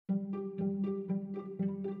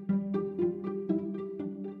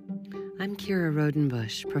I'm Kira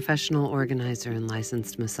Rodenbush, professional organizer and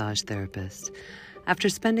licensed massage therapist. After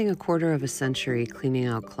spending a quarter of a century cleaning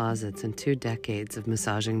out closets and 2 decades of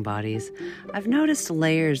massaging bodies, I've noticed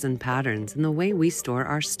layers and patterns in the way we store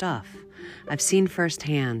our stuff. I've seen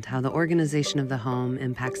firsthand how the organization of the home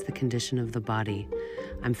impacts the condition of the body.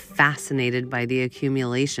 I'm fascinated by the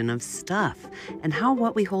accumulation of stuff and how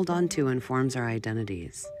what we hold on to informs our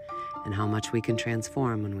identities, and how much we can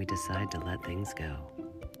transform when we decide to let things go.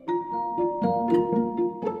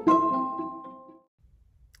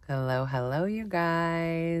 Hello, you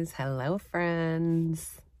guys. Hello,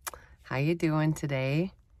 friends. How you doing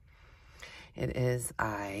today? It is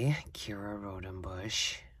I, Kira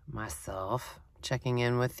Rodenbush, myself, checking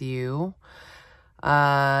in with you.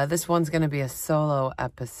 This one's going to be a solo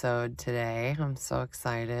episode today. I'm so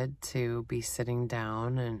excited to be sitting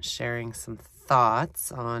down and sharing some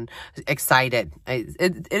thoughts on... Excited. I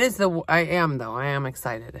am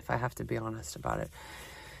excited, if I have to be honest about it,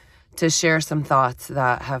 to share some thoughts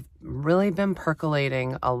that have really been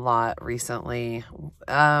percolating a lot recently.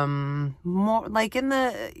 More like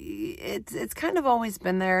it's kind of always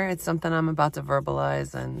been there. It's something I'm about to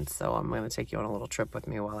verbalize, and so I'm going to take you on a little trip with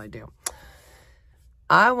me while I do.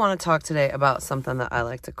 I want to talk today about something that I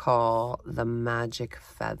like to call the magic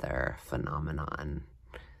feather phenomenon.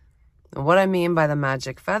 And what I mean by the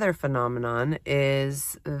magic feather phenomenon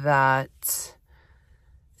is that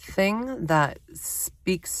thing that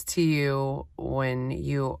speaks to you when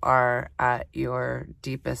you are at your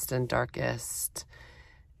deepest and darkest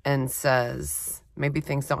and says, maybe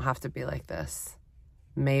things don't have to be like this.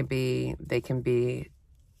 Maybe they can be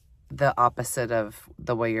the opposite of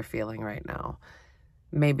the way you're feeling right now.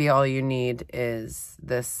 Maybe all you need is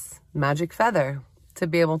this magic feather to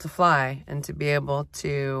be able to fly and to be able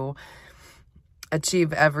to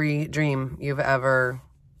achieve every dream you've ever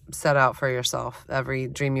set out for yourself, every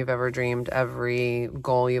dream you've ever dreamed, every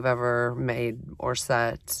goal you've ever made or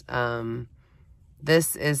set.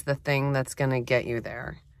 This is the thing that's going to get you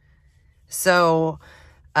there. So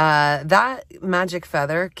that magic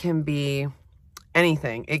feather can be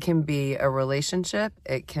anything. It can be a relationship.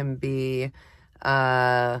 It can be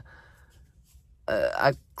a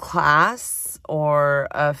class or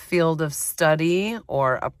a field of study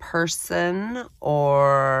or a person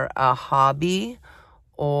or a hobby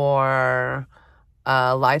or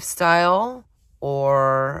a lifestyle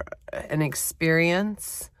or an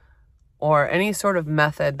experience or any sort of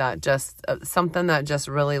method that just, something that just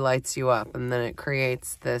really lights you up. And then it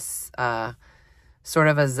creates this sort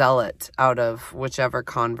of a zealot out of whichever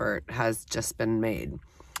convert has just been made.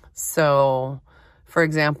 So, for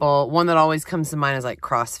example, one that always comes to mind is like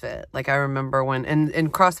CrossFit. Like I remember when,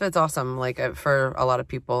 and CrossFit's awesome, like for a lot of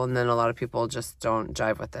people, and then a lot of people just don't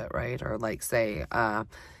jive with it, right? Or like say,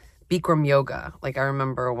 Bikram yoga. Like I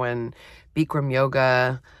remember when Bikram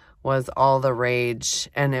yoga was all the rage,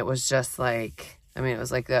 and it was just like, I mean, it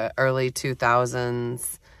was like the early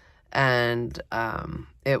 2000s, and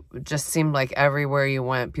it just seemed like everywhere you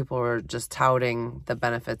went, people were just touting the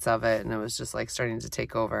benefits of it, and it was just like starting to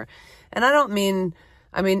take over. And I mean,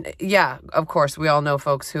 yeah, of course, we all know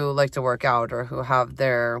folks who like to work out or who have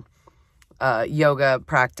their yoga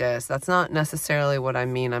practice. That's not necessarily what I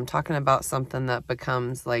mean. I'm talking about something that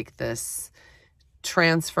becomes like this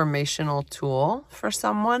transformational tool for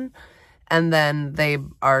someone, and then they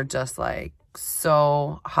are just like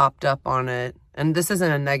so hopped up on it. And this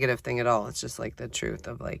isn't a negative thing at all. It's just like the truth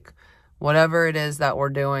of like whatever it is that we're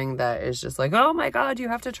doing that is just like, oh my God, you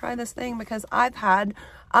have to try this thing because I've had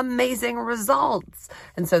amazing results.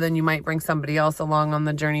 And so then you might bring somebody else along on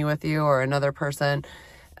the journey with you, or another person,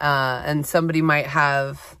 and somebody might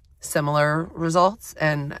have similar results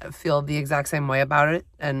and feel the exact same way about it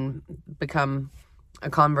and become a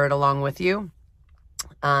convert along with you.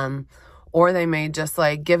 Or they may just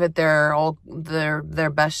like give it their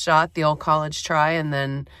best shot, the old college try, and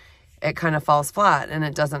then it kind of falls flat and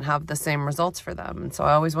it doesn't have the same results for them. And so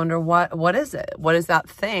I always wonder, what is it? What is that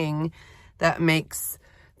thing that makes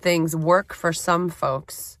things work for some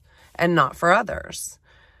folks and not for others?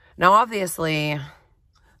 Now, obviously,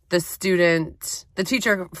 the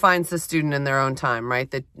teacher finds the student in their own time,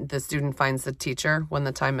 right? The student finds the teacher when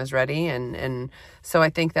the time is ready. And so I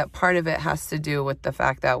think that part of it has to do with the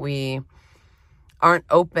fact that we aren't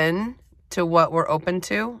open to what we're open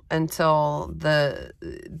to until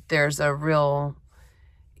there's a real,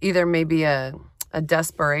 either maybe a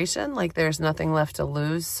desperation, like there's nothing left to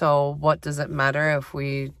lose. So what does it matter if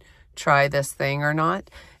we try this thing or not?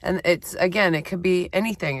 And it's, again, it could be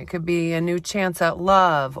anything. It could be a new chance at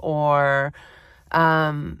love, or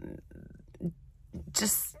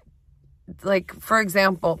just like, for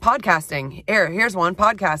example, podcasting. Here's one,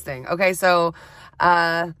 podcasting. Okay, so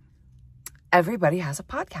everybody has a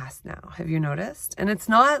podcast now. Have you noticed? And it's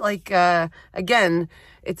not like, again,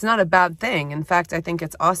 it's not a bad thing. In fact, I think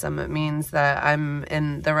it's awesome. It means that I'm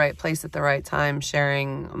in the right place at the right time,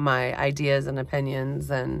 sharing my ideas and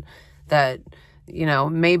opinions, and that, you know,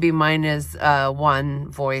 maybe mine is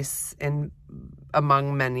one voice in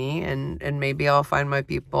among many, and maybe I'll find my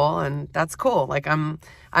people, and that's cool. Like, I'm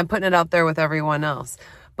putting it out there with everyone else.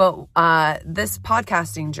 But this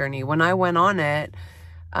podcasting journey, when I went on it,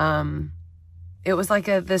 it was like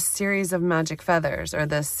this series of magic feathers, or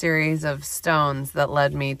this series of stones that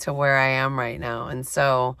led me to where I am right now. And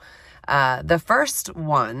so the first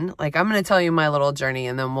one, like, I'm going to tell you my little journey,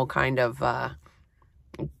 and then we'll kind of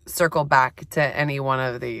circle back to any one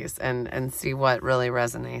of these and see what really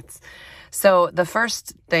resonates. So the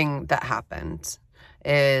first thing that happened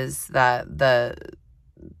is that the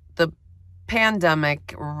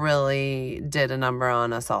pandemic really did a number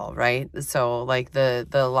on us all, right? So like the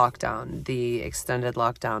lockdown, the extended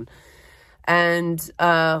lockdown. And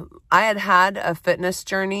I had a fitness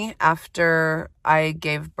journey after I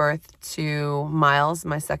gave birth to Miles,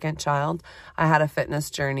 my second child. I had a fitness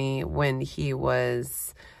journey when he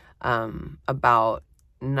was about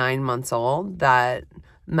 9 months old. That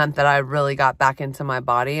meant that I really got back into my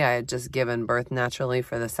body. I had just given birth naturally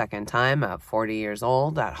for the second time at 40 years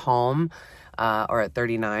old at home, or at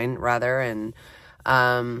 39 rather. And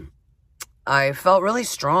I felt really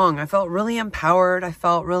strong. I felt really empowered. I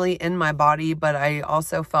felt really in my body, but I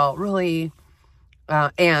also felt really,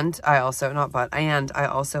 I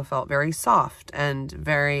also felt very soft and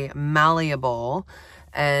very malleable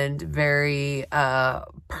and very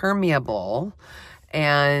permeable,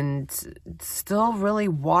 and still really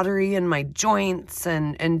watery in my joints,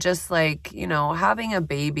 and just like, you know, having a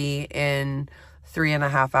baby in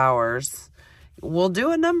 3.5 hours will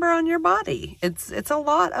do a number on your body. It's a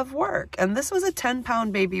lot of work. And this was a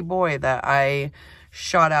 10-pound baby boy that I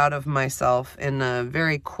shot out of myself in a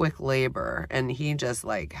very quick labor, and he just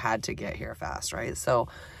like had to get here fast, right? So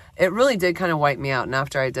it really did kind of wipe me out. And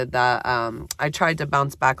after I did that, I tried to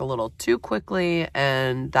bounce back a little too quickly,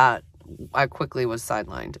 and that I quickly was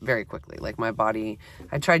sidelined very quickly. Like, my body,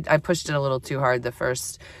 I pushed it a little too hard the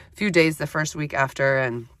first few days, the first week after,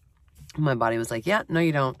 and my body was like, yeah, no,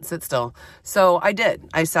 you don't, sit still. So I did.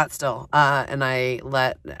 I sat still, and I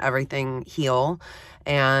let everything heal.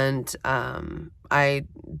 And I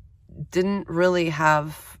didn't really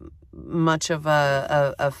have much of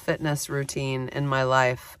a fitness routine in my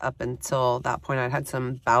life up until that point. I'd had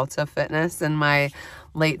some bouts of fitness in my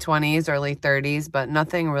late 20s, early 30s, but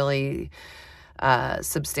nothing really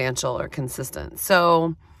substantial or consistent.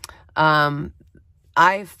 So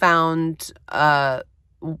I found a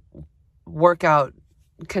workout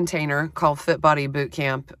container called Fit Body Boot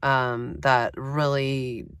Camp that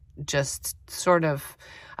really just sort of,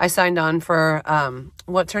 I signed on for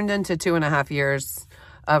what turned into 2.5 years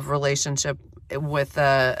of relationship with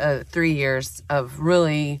 3 years of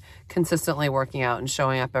really consistently working out and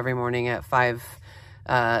showing up every morning at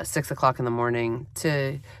 6 o'clock in the morning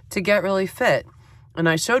to get really fit. And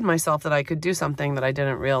I showed myself that I could do something that I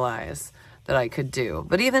didn't realize that I could do.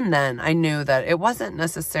 But even then, I knew that it wasn't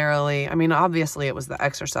necessarily, I mean, obviously it was the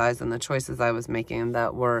exercise and the choices I was making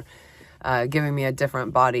that were giving me a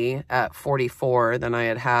different body at 44 than I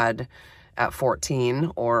had at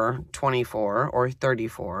 14 or 24 or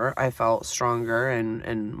 34. I felt stronger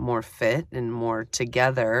and more fit and more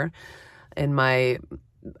together in my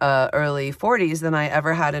early 40s than I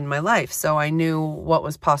ever had in my life. So I knew what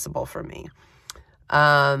was possible for me.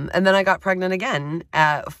 And then I got pregnant again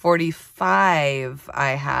at 45. I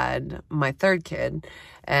had my third kid,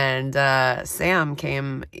 and Sam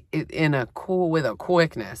came with a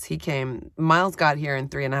quickness. Miles got here in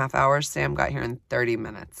 3.5 hours. Sam got here in 30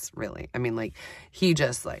 minutes, really. I mean, like, he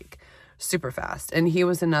just like super fast. And he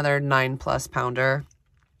was another 9+ pounder.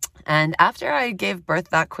 And after I gave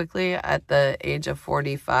birth that quickly at the age of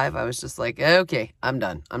 45, I was just like, okay, I'm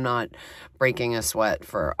done. I'm not breaking a sweat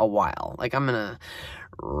for a while. Like, I'm going to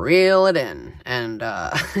reel it in and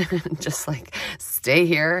just like stay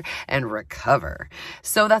here and recover.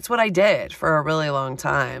 So that's what I did for a really long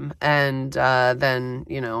time. And then,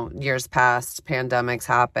 you know, years passed, pandemics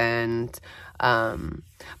happened.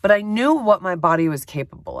 But I knew what my body was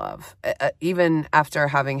capable of. Even after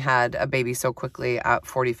having had a baby so quickly at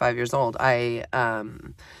 45 years old, I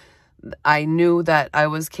knew that I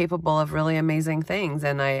was capable of really amazing things,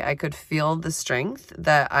 and I could feel the strength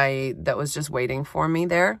that was just waiting for me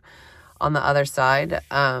there. on the other side.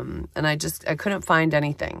 And I couldn't find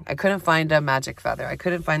anything. I couldn't find a magic feather. I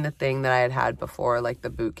couldn't find the thing that I had before, like the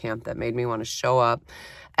boot camp, that made me want to show up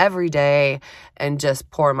every day and just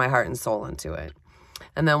pour my heart and soul into it.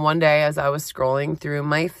 And then one day, as I was scrolling through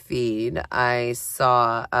my feed, I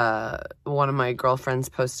saw one of my girlfriends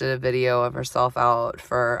posted a video of herself out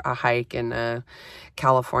for a hike in a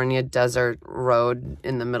California desert road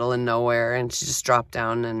in the middle of nowhere. And she just dropped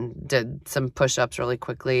down and did some push-ups really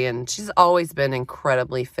quickly. And she's always been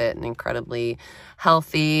incredibly fit and incredibly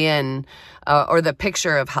healthy, and or the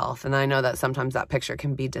picture of health. And I know that sometimes that picture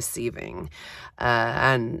can be deceiving.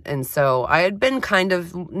 And so I had been kind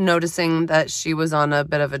of noticing that she was on a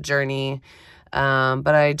bit of a journey,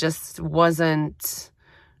 but I just wasn't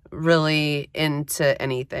really into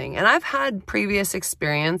anything. And I've had previous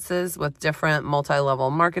experiences with different multi-level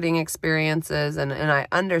marketing experiences, and I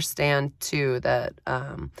understand too that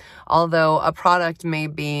although a product may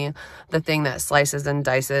be the thing that slices and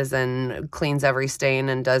dices and cleans every stain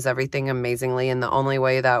and does everything amazingly, and the only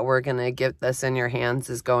way that we're going to get this in your hands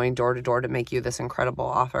is going door to door to make you this incredible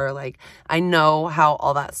offer, like, I know how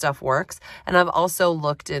all that stuff works. And I've also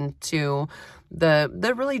looked into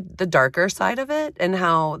the darker side of it, and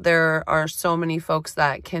how there are so many folks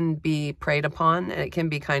that can be preyed upon, and it can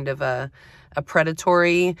be kind of a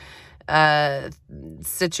predatory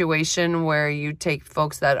situation where you take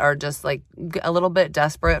folks that are just like a little bit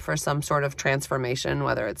desperate for some sort of transformation,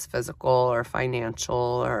 whether it's physical or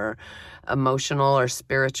financial or emotional or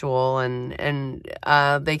spiritual, and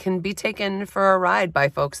they can be taken for a ride by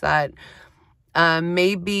folks that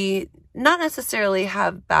maybe not necessarily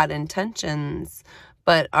have bad intentions,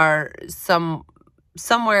 but are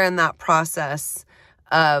somewhere in that process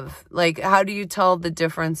of, like, how do you tell the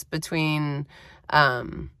difference between a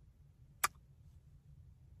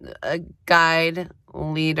guide,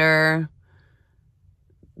 leader,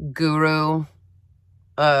 guru,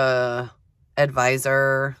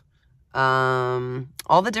 advisor,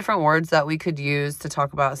 all the different words that we could use to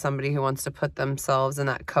talk about somebody who wants to put themselves in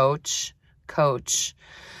that coach.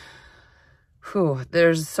 Whew,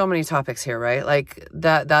 there's so many topics here, right? Like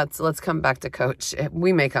let's come back to coach.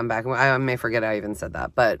 We may come back. I may forget I even said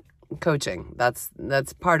that, but coaching, that's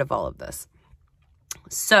part of all of this.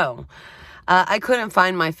 So I couldn't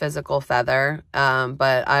find my physical feather,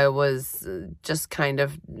 but I was just kind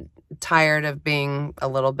of tired of being a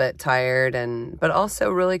little bit tired, but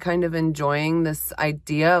also really kind of enjoying this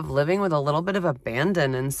idea of living with a little bit of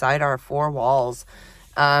abandon inside our four walls.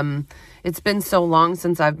 It's been so long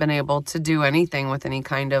since I've been able to do anything with any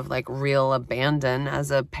kind of like real abandon.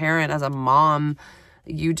 As a parent, as a mom,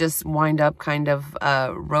 you just wind up kind of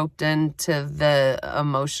roped into the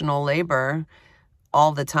emotional labor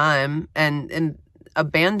all the time. And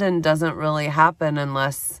abandon doesn't really happen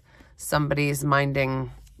unless somebody's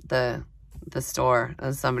minding the store,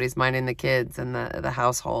 and somebody's minding the kids and the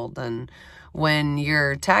household. And when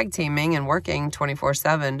you're tag teaming and working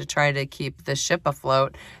 24/7 to try to keep the ship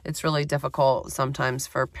afloat, it's really difficult sometimes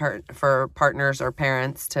for partners or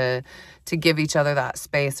parents to give each other that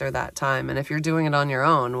space or that time. And if you're doing it on your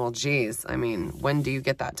own, well, geez, I mean, when do you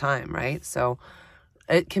get that time, right? So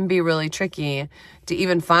it can be really tricky to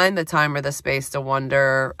even find the time or the space to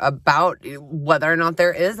wonder about whether or not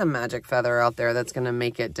there is a magic feather out there that's going to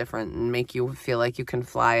make it different and make you feel like you can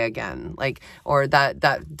fly again. Like, or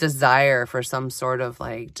that desire for some sort of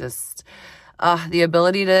like just the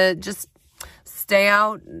ability to just stay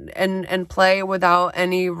out and play without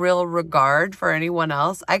any real regard for anyone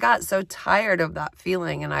else. I got so tired of that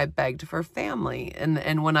feeling, and I begged for family.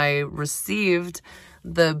 And when I received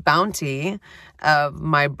the bounty of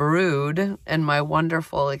my brood and my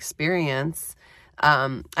wonderful experience,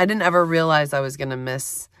 I didn't ever realize I was going to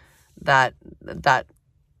miss that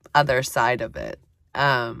other side of it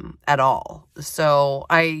at all. So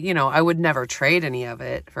I would never trade any of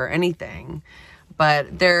it for anything.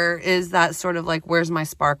 But there is that sort of like, where's my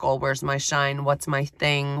sparkle? Where's my shine? What's my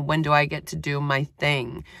thing? When do I get to do my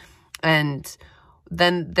thing? And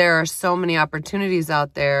then there are so many opportunities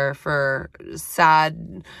out there for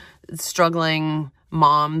sad, struggling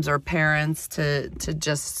moms or parents to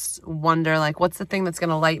just wonder, like, what's the thing that's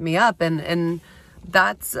going to light me up? And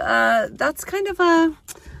that's kind of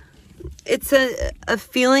it's a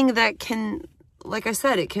feeling that can, like I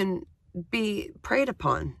said, it can be preyed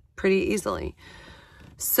upon pretty easily.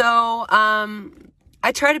 So,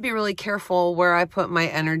 I try to be really careful where I put my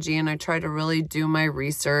energy, and I try to really do my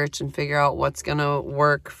research and figure out what's going to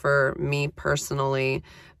work for me personally.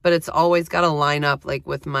 But it's always got to line up like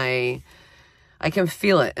with my I can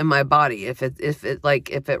feel it in my body. If it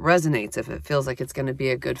resonates, if it feels like it's going to be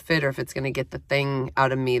a good fit, or if it's going to get the thing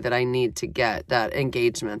out of me that I need to get, that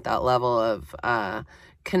engagement, that level of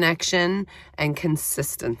connection and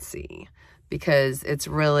consistency. Because it's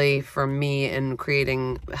really, for me, in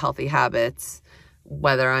creating healthy habits,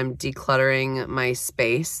 whether I'm decluttering my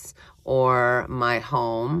space or my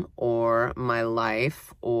home or my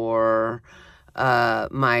life or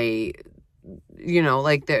my,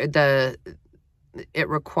 like it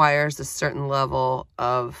requires a certain level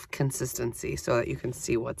of consistency so that you can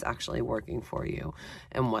see what's actually working for you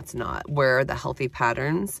and what's not. Where are the healthy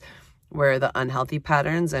patterns? Where are the unhealthy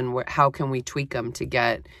patterns? And how can we tweak them to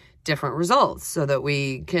get different results so that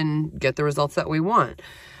we can get the results that we want?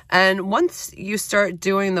 And once you start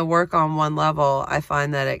doing the work on one level, I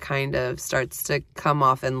find that it kind of starts to come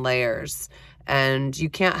off in layers, and you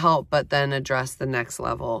can't help but then address the next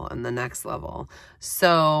level and the next level.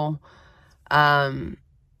 So,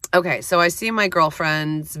 okay, so I see my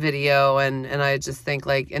girlfriend's video and I just think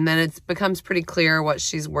and then it becomes pretty clear what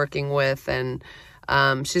she's working with, and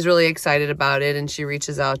she's really excited about it, and she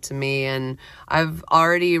reaches out to me, and I've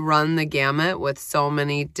already run the gamut with so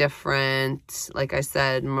many different, like I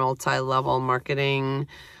said, multi-level marketing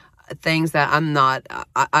things that I'm not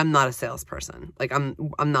a salesperson.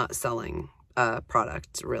 I'm not selling a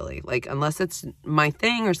product really, unless it's my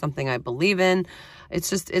thing or something I believe in.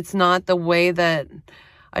 It's not the way that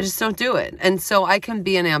I just don't do it. And so I can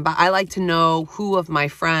be I like to know who of my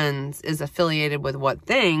friends is affiliated with what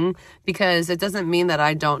thing, because it doesn't mean that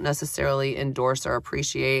I don't necessarily endorse or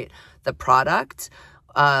appreciate the product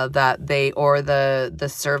that they, or the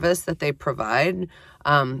service that they provide.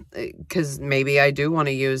 Because maybe I do want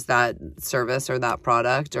to use that service or that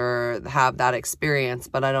product or have that experience,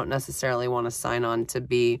 but I don't necessarily want to sign on to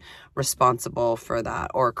be responsible for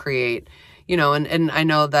that or create, and I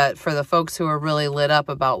know that for the folks who are really lit up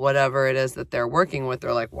about whatever it is that they're working with,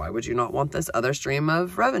 they're like, why would you not want this other stream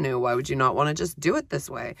of revenue? Why would you not want to just do it this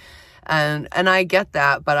way? And I get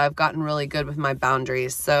that, but I've gotten really good with my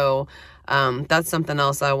boundaries. So that's something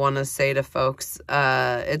else I want to say to folks.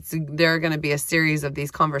 There are going to be a series of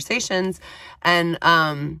these conversations, and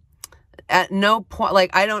at no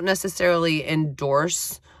point, I don't necessarily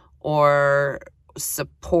endorse or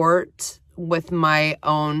support with my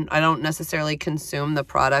own. I don't necessarily consume the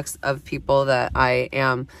products of people that I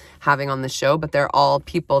am having on the show, but they're all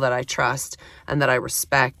people that I trust and that I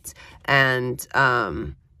respect, and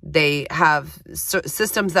they have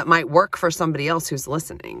systems that might work for somebody else who's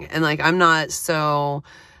listening. And I'm not so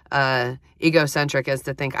egocentric as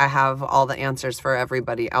to think I have all the answers for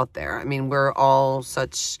everybody out there. I mean, we're all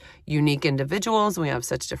such unique individuals. We have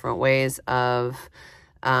such different ways of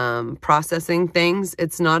processing things.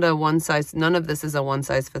 It's not none of this is a one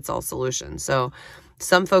size fits all solution. So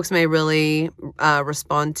some folks may really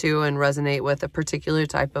respond to and resonate with a particular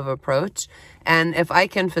type of approach. And if I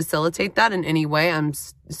can facilitate that in any way, I'm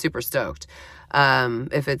super stoked.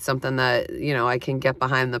 If it's something that, I can get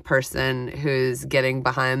behind the person who's getting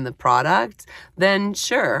behind the product, then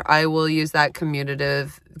sure, I will use that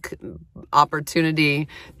commutative opportunity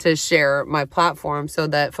to share my platform so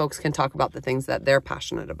that folks can talk about the things that they're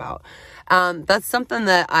passionate about. That's something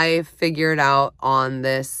that I figured out on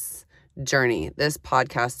this journey, this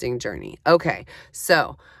podcasting journey. Okay,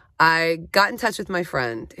 so I got in touch with my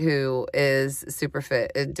friend who is super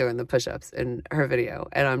fit and doing the push-ups in her video.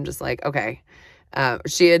 And I'm just like, okay.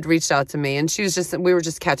 She had reached out to me, and we were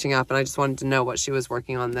just catching up, and I just wanted to know what she was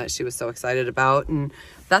working on that she was so excited about. And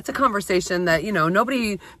that's a conversation that,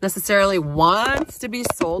 nobody necessarily wants to be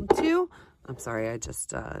sold to. I'm sorry, I just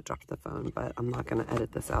dropped the phone, but I'm not going to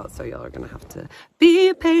edit this out, so y'all are going to have to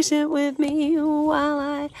be patient with me while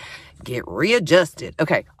I get readjusted.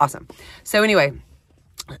 Okay, awesome. So anyway,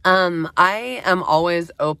 I am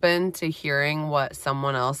always open to hearing what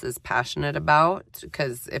someone else is passionate about,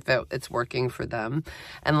 because if it's working for them.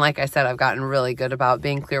 And like I said, I've gotten really good about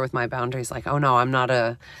being clear with my boundaries. Oh no, I'm not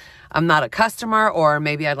a customer, or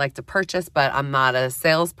maybe I'd like to purchase, but I'm not a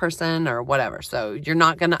salesperson or whatever. So I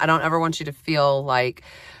don't ever want you to feel like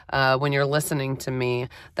when you're listening to me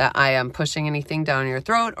that I am pushing anything down your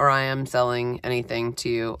throat or I am selling anything to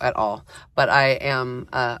you at all. But I am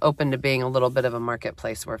open to being a little bit of a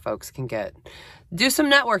marketplace where folks can do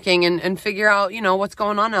some networking and figure out, what's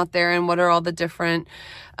going on out there and what are all the different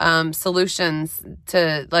solutions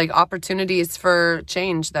to opportunities for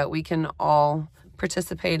change that we can all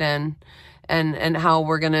participate in, and how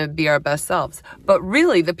we're going to be our best selves. But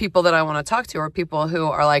really, the people that I want to talk to are people who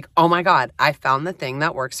are like, oh my God, I found the thing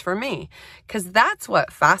that works for me. Because that's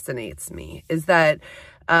what fascinates me, is that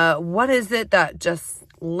what is it that just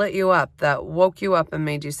lit you up, that woke you up and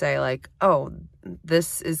made you say oh,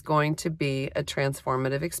 this is going to be a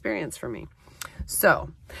transformative experience for me.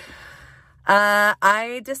 So,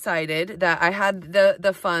 I decided that I had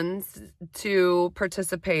the funds to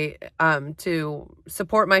participate, to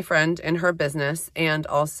support my friend in her business, and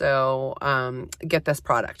also get this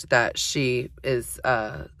product that she is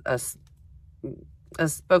a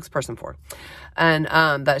spokesperson for, and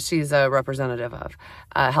that she's a representative of,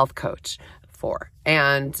 a health coach for.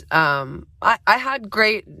 And I had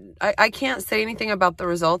great, I can't say anything about the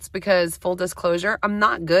results because, full disclosure, I'm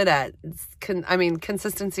not good at,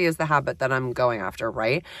 consistency is the habit that I'm going after,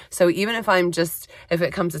 right? So even if if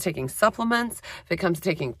it comes to taking supplements, if it comes to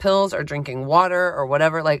taking pills or drinking water or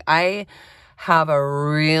whatever, like, I have a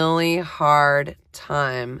really hard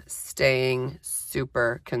time staying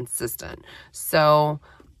super consistent. So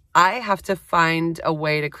I have to find a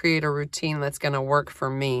way to create a routine that's going to work for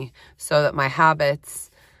me so that my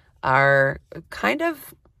habits are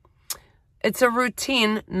it's a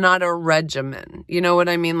routine, not a regimen. You know what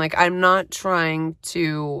I mean? Like, I'm not trying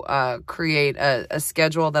to create a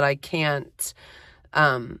schedule that I can't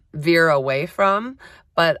veer away from.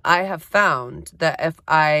 But I have found that if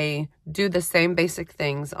I do the same basic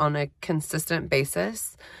things on a consistent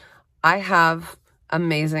basis, I have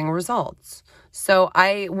amazing results. So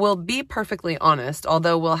I will be perfectly honest,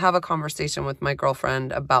 although we'll have a conversation with my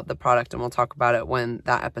girlfriend about the product and we'll talk about it when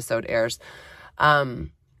that episode airs.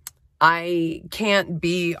 I can't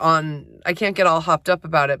get all hopped up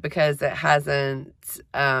about it because I haven't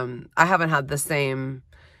had the same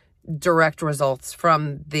direct results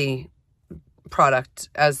from the product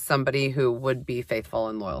as somebody who would be faithful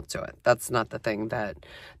and loyal to it. That's not the thing that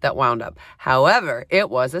wound up. However, it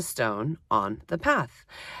was a stone on the path.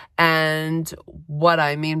 And what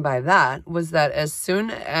I mean by that was that as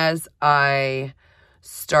soon as I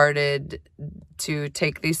started to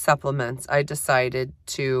take these supplements, I decided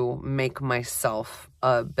to make myself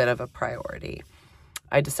a bit of a priority.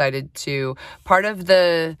 I decided to, part of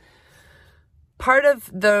the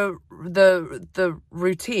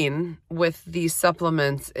routine with these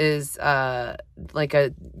supplements is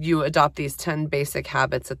you adopt these 10 basic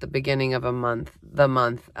habits at the beginning of the month,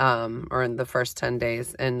 or in the first 10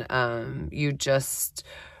 days, and you just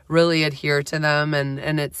really adhere to them,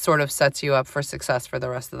 and it sort of sets you up for success for the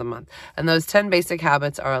rest of the month. And those 10 basic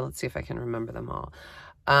habits are, let's see if I can remember them all.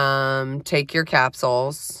 Take your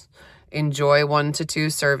capsules, enjoy 1 to 2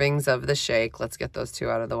 servings of the shake. Let's get those 2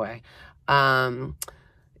 out of the way.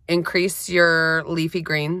 Increase your leafy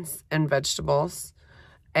greens and vegetables,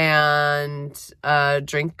 and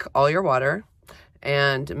drink all your water,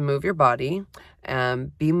 and move your body,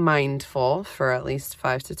 and be mindful for at least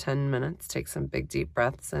 5 to 10 minutes. Take some big deep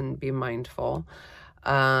breaths and be mindful.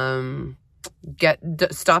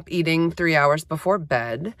 Stop eating 3 hours before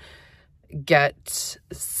bed. Get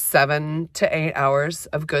 7 to 8 hours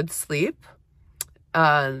of good sleep.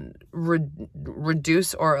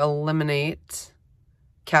 Reduce or eliminate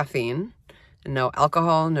caffeine. No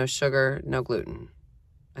alcohol, no sugar, no gluten.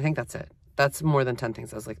 I think that's it. That's more than 10 things.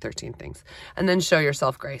 That was like 13 things. And then show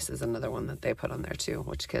yourself grace is another one that they put on there too,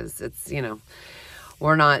 because it's,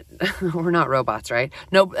 we're not robots, right?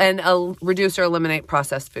 No, and reduce or eliminate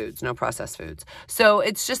processed foods. No processed foods. So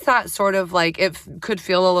it's just that sort of like, it could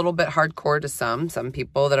feel a little bit hardcore to some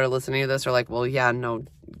people that are listening to this are like, well, yeah, no,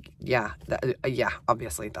 yeah,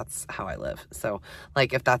 obviously that's how I live. So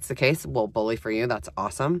like, if that's the case, well, bully for you. That's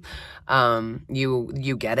awesome.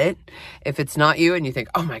 You get it. If it's not you and you think,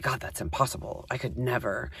 oh my God, that's impossible, I could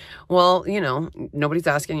never. Well, nobody's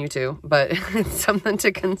asking you to, but it's something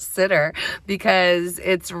to consider, because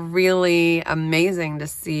it's really amazing to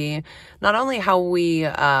see not only how we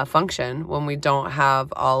function when we don't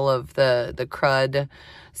have all of the crud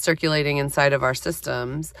circulating inside of our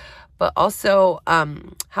systems, but also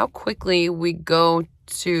how quickly we go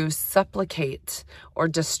to supplicate or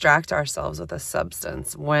distract ourselves with a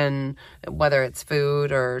substance, whether it's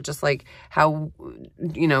food or just like how,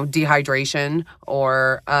 dehydration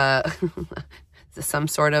or some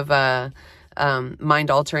sort of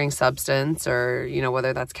mind-altering substance, or,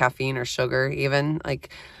 whether that's caffeine or sugar even. Like,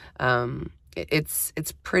 it's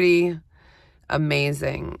pretty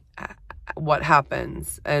amazing what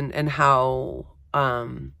happens and how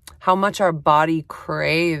much our body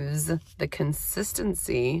craves the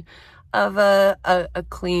consistency of a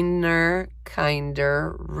cleaner,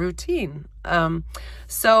 kinder routine.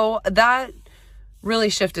 So that really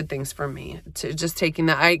shifted things for me, to just taking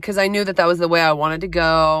that, because I knew that was the way I wanted to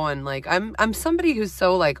go. And like, I'm somebody who's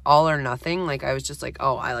so like all or nothing. Like, I was just like,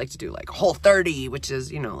 oh, I like to do like Whole30, which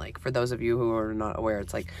is, like, for those of you who are not aware,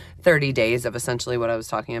 it's like 30 days of essentially what I was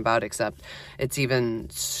talking about, except it's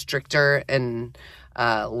even stricter and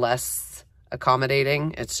less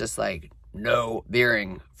accommodating. It's just like, no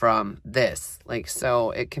veering from this. Like,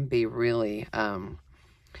 so it can be really,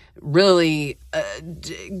 really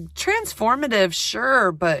transformative,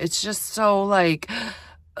 sure, but it's just so like,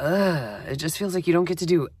 it just feels like you don't get to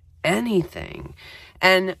do anything.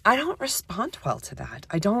 And I don't respond well to that.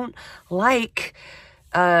 I don't like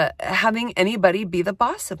having anybody be the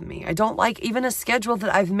boss of me. I don't like even a schedule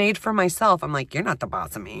that I've made for myself. I'm like, you're not the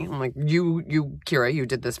boss of me. I'm like, you, Kira, you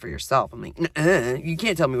did this for yourself. I'm like, you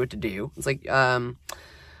can't tell me what to do. It's like, all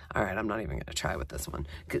right, I'm not even going to try with this one.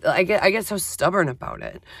 I get so stubborn about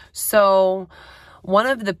it. So one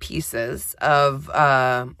of the pieces of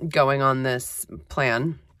going on this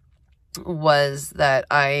plan was that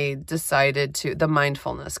I decided the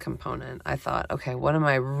mindfulness component. I thought, okay, what am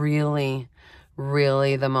I really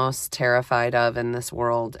the most terrified of in this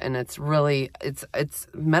world? And it's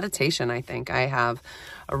meditation. I think I have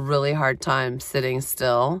a really hard time sitting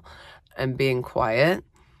still and being quiet.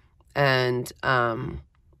 And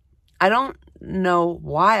I don't know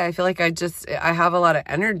why. I feel like I have a lot of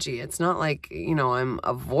energy. It's not like, I'm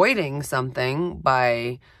avoiding something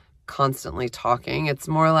by constantly talking. It's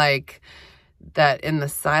more like that in the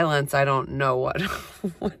silence, I don't know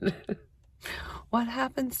what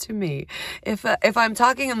happens to me. If I'm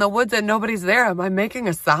talking in the woods and nobody's there, am I making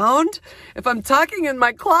a sound? If I'm talking in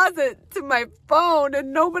my closet to my phone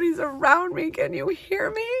and nobody's around me, can you hear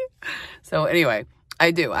me? So anyway,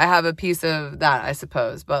 I have a piece of that, I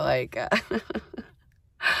suppose, but like,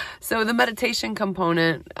 so the meditation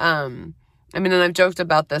component, and I've joked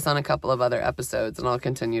about this on a couple of other episodes, and I'll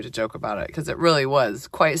continue to joke about it because it really was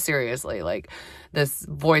quite seriously like this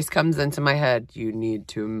voice comes into my head, you need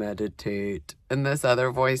to meditate. And this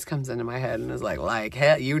other voice comes into my head and is like,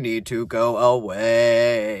 hey, you need to go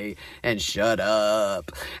away and shut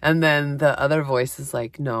up. And then the other voice is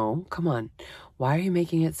like, no, come on. Why are you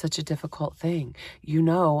making it such a difficult thing?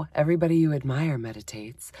 Everybody you admire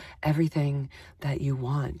meditates. Everything that you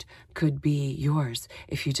want could be yours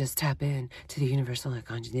if you just tap in to the universal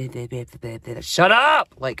consciousness. Shut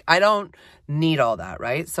up! Like, I don't need all that,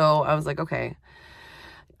 right? So I was like, okay.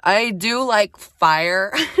 I do like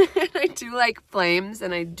fire, and I do like flames,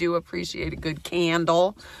 and I do appreciate a good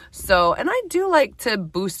candle. So, and I do like to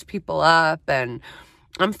boost people up, and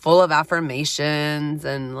I'm full of affirmations,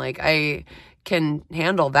 and like, I can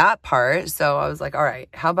handle that part. So I was like, all right,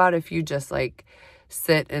 how about if you just like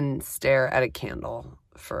sit and stare at a candle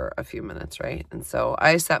for a few minutes, right? And so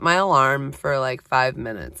I set my alarm for like 5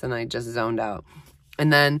 minutes, and I just zoned out.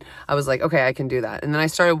 And then I was like, okay, I can do that. And then I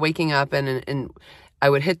started waking up, and I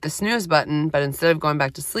would hit the snooze button, but instead of going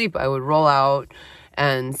back to sleep, I would roll out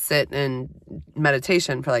and sit in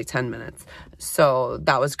meditation for like 10 minutes. So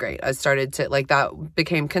that was great. I started to that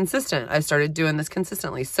became consistent. I started doing this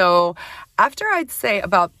consistently. So after I'd say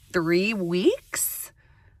about 3 weeks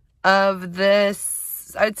of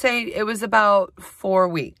this, I'd say it was about 4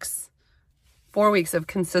 weeks. 4 weeks of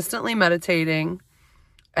consistently meditating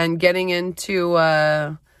and getting into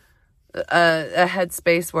a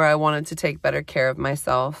headspace where I wanted to take better care of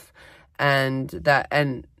myself, and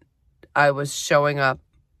I was showing up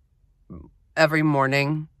every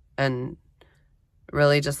morning and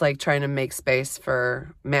really just like trying to make space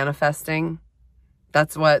for manifesting.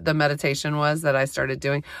 That's what the meditation was that I started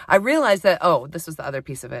doing. I realized that, this was the other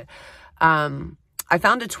piece of it. I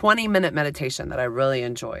found a 20-minute meditation that I really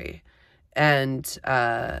enjoy, and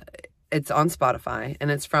it's on Spotify,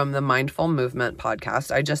 and it's from the Mindful Movement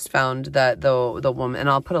podcast. I just found that the woman, and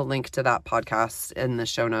I'll put a link to that podcast in the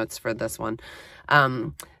show notes for this one.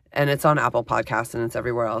 And it's on Apple Podcasts, and it's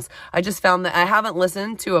everywhere else. I just found that I haven't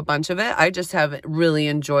listened to a bunch of it. I just have really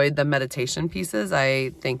enjoyed the meditation pieces. I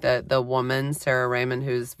think that the woman, Sarah Raymond,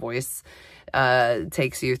 whose voice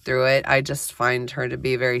takes you through it, I just find her to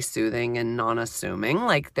be very soothing and non-assuming.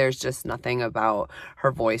 Like, there's just nothing about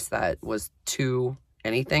her voice that was too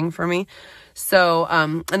anything for me. So,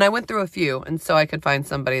 and I went through a few, and so I could find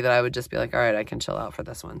somebody that I would just be like, all right, I can chill out for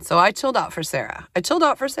this one. So I chilled out for Sarah.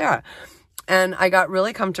 And I got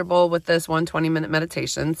really comfortable with this 20-minute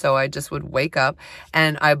meditation. So I just would wake up,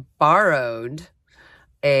 and I borrowed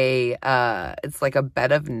it's like a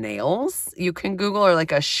bed of nails you can Google, or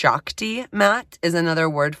like a Shakti mat is another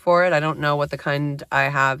word for it. I don't know what the kind I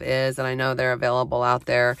have is, and I know they're available out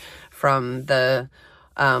there from the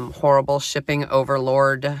horrible shipping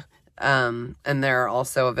overlord. And they're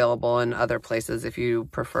also available in other places if you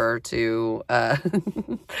prefer to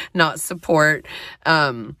not support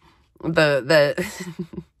the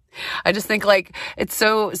I just think like it's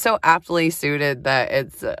so aptly suited that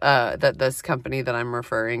it's that this company that I'm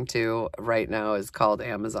referring to right now is called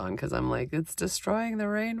Amazon, because I'm like, it's destroying the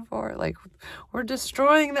rainforest. Like, we're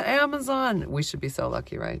destroying the Amazon. We should be so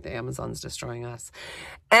lucky, right? The Amazon's destroying us.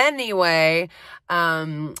 Anyway,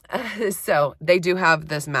 so they do have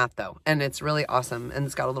this mat though, and it's really awesome, and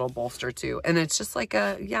it's got a little bolster too, and it's just like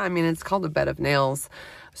it's called a bed of nails.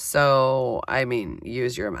 So, I mean,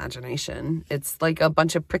 use your imagination. It's like a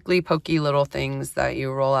bunch of prickly, pokey little things that you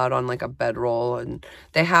roll out on like a bedroll, and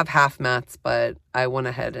they have half mats, but I went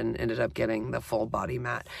ahead and ended up getting the full body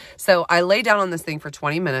mat. So I lay down on this thing for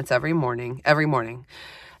 20 minutes every morning.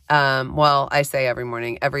 Well, I say every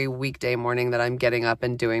morning, every weekday morning that I'm getting up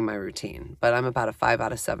and doing my routine, but I'm about a 5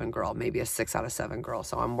 out of 7 girl, maybe a 6 out of 7 girl.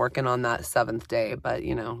 So I'm working on that 7th day, but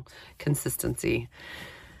consistency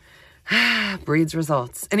breeds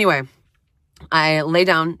results. Anyway, I lay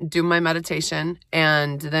down, do my meditation,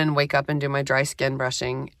 and then wake up and do my dry skin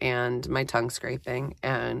brushing and my tongue scraping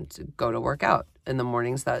and go to work out. In the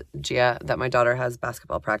mornings that my daughter has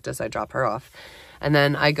basketball practice, I drop her off. And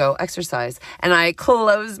then I go exercise, and I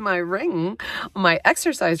close my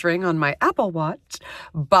exercise ring on my Apple Watch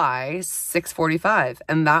by 6:45.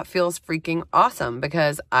 And that feels freaking awesome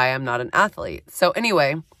because I am not an athlete. So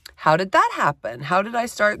anyway, how did that happen? How did I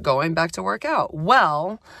start going back to work out?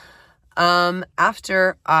 Well,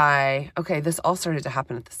 this all started to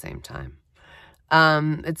happen at the same time.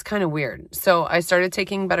 It's kind of weird. So I started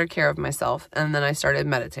taking better care of myself, and then I started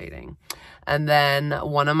meditating. And then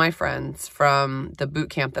one of my friends from the boot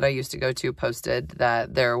camp that I used to go to posted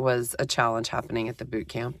that there was a challenge happening at the boot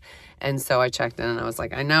camp. And so I checked in and I was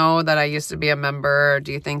like, I know that I used to be a member.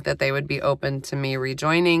 Do you think that they would be open to me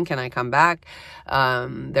rejoining? Can I come back?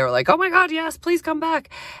 They were like, oh my God, yes, please come back.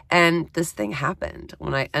 And this thing happened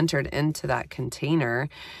when I entered into that container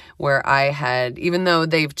where I had, even though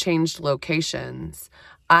they've changed locations,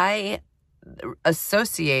 I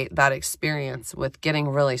associate that experience with getting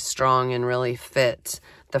really strong and really fit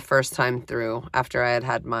the first time through after I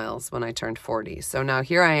had Miles when I turned 40. So now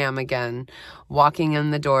here I am again, walking in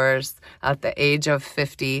the doors at the age of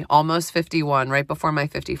 50, almost 51, right before my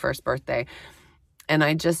 51st birthday. And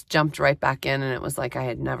I just jumped right back in, and it was like I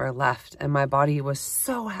had never left. And my body was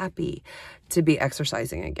so happy to be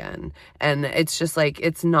exercising again. And it's just like,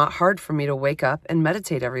 it's not hard for me to wake up and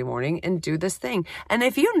meditate every morning and do this thing. And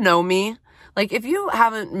if you know me, like, if you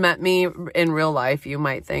haven't met me in real life, you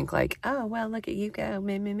might think like, oh, well, look at you go,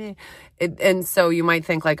 me. And so you might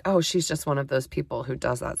think like, oh, she's just one of those people who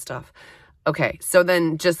does that stuff. Okay, so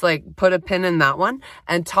then just like put a pin in that one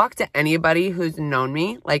and talk to anybody who's known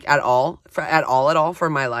me like at all for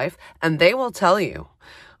my life, and they will tell you,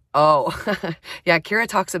 oh, yeah, Kira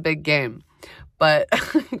talks a big game. But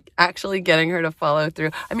actually getting her to follow through.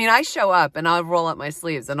 I mean, I show up and I'll roll up my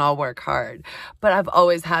sleeves and I'll work hard. But I've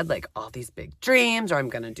always had like all these big dreams, or I'm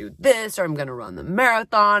going to do this, or I'm going to run the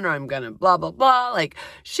marathon, or I'm going to blah, blah, blah. Like,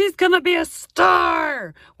 she's going to be a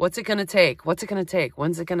star. What's it going to take? What's it going to take?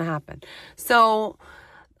 When's it going to happen? So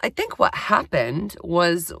I think what happened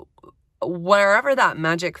was wherever that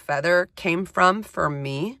magic feather came from for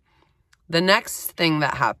me, the next thing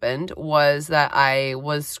that happened was that I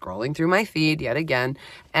was scrolling through my feed yet again,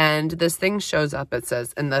 and this thing shows up. It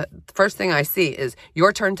says, and the first thing I see is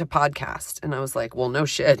your turn to podcast. And I was like, well, no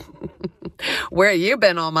shit. Where you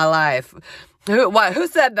been all my life? Who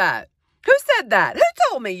said that? Who said that? Who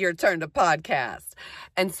told me your turn to podcast?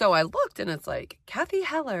 And so I looked, and it's like, Cathy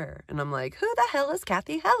Heller. And I'm like, who the hell is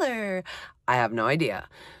Cathy Heller? I have no idea.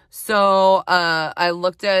 So, I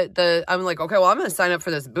looked at I'm like, okay, well, I'm going to sign up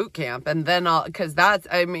for this boot camp, and then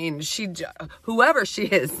whoever she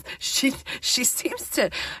is, she seems to,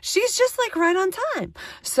 she's just like right on time.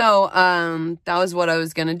 So, that was what I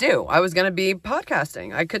was going to do. I was going to be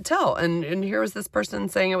podcasting. I could tell. And here was this person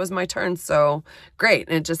saying it was my turn. So great.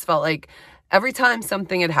 And it just felt like every time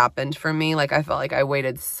something had happened for me, like I felt like I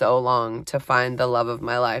waited so long to find the love of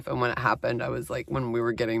my life. And when it happened, I was like, when we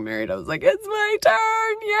were getting married, I was like, it's my turn.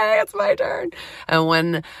 Yay, it's my turn. And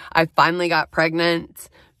when I finally got pregnant,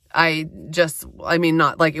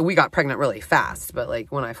 not like we got pregnant really fast, but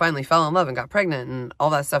like when I finally fell in love and got pregnant and all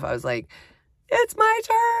that stuff, I was like, it's my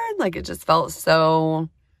turn. Like it just felt so,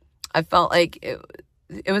 I felt like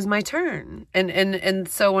it was my turn. And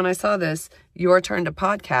so when I saw this, your turn to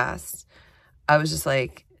podcast, I was just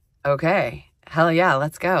like, okay, hell yeah,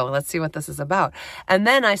 let's go. Let's see what this is about. And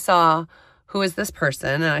then I saw, who is this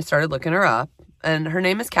person? And I started looking her up. And her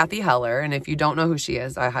name is Cathy Heller. And if you don't know who she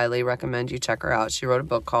is, I highly recommend you check her out. She wrote a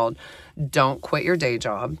book called Don't Quit Your Day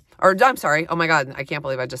Job. Or I'm sorry. Oh my God. I can't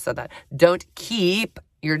believe I just said that. Don't keep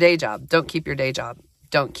your day job. Don't keep your day job.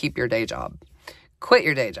 Don't keep your day job. quit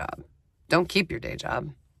your day job. Don't keep your day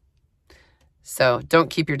job. So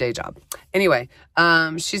don't keep your day job. Anyway,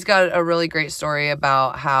 she's got a really great story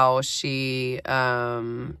about how she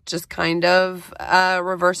just kind of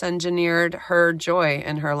reverse engineered her joy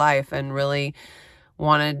in her life and really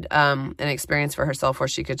wanted an experience for herself where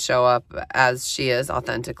she could show up as she is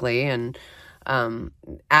authentically. And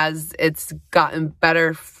as it's gotten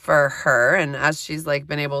better for her, and as she's like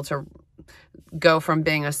been able to go from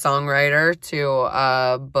being a songwriter to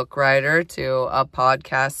a book writer to a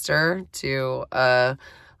podcaster to a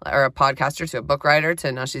podcaster to a book writer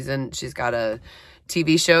to now she's got a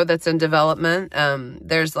TV show that's in development.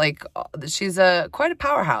 There's like, she's quite a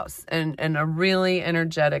powerhouse and a really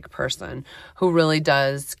energetic person who really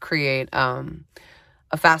does create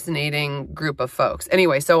a fascinating group of folks.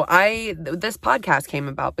 Anyway, so this podcast came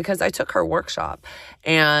about because I took her workshop,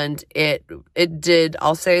 and it did,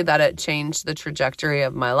 I'll say that it changed the trajectory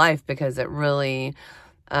of my life, because it really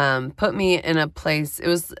put me in a place. It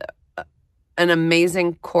was an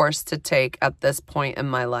amazing course to take at this point in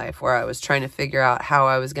my life, where I was trying to figure out how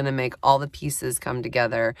I was going to make all the pieces come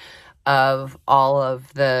together of all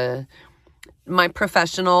of my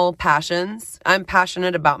professional passions. I'm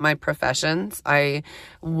passionate about my professions. I've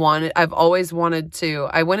always wanted to.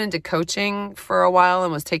 I went into coaching for a while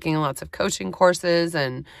and was taking lots of coaching courses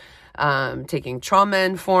and taking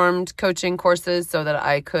trauma-informed coaching courses so that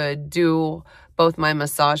I could do both my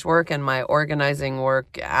massage work and my organizing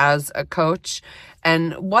work as a coach,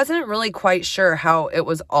 and wasn't really quite sure how it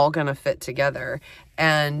was all going to fit together.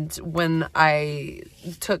 And when I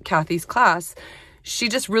took Kathy's class, she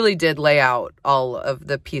just really did lay out all of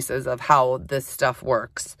the pieces of how this stuff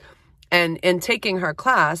works. And in taking her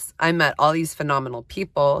class, I met all these phenomenal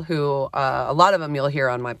people who, a lot of them you'll hear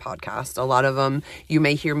on my podcast. A lot of them you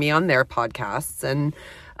may hear me on their podcasts. And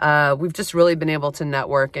we've just really been able to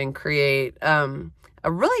network and create a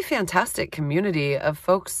really fantastic community of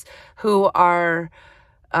folks who are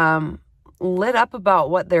lit up about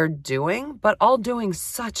what they're doing, but all doing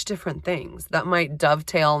such different things that might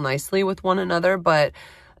dovetail nicely with one another. But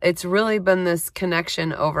it's really been this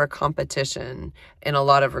connection over competition in a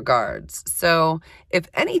lot of regards. So if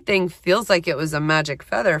anything feels like it was a magic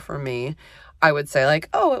feather for me, I would say like,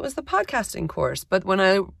 oh, it was the podcasting course. But when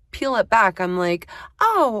I peel it back, I'm like,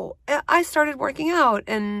 oh, I started working out,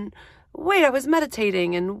 and wait, I was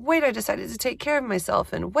meditating, and wait, I decided to take care of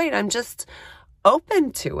myself, and wait, I'm just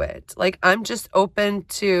open to it. Like, I'm just open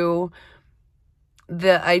to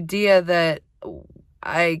the idea that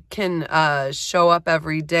I can show up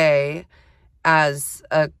every day as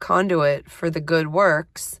a conduit for the good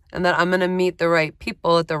works, and that I'm going to meet the right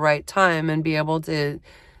people at the right time and be able to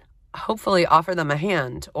hopefully offer them a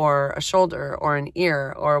hand or a shoulder or an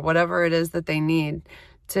ear or whatever it is that they need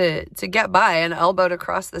to get by, an elbow to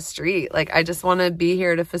cross the street. Like, I just want to be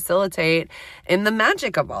here to facilitate in the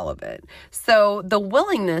magic of all of it. So the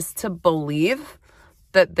willingness to believe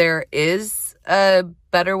that there is a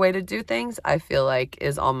better way to do things, I feel like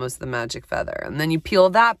is almost the magic feather. And then you peel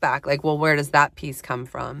that back, like, well, where does that piece come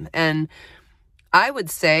from? And I would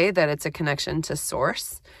say that it's a connection to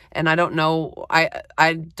source. And I don't know,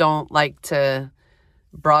 I don't like to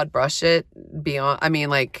broad brush it beyond. I mean,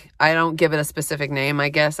 like, I don't give it a specific name. I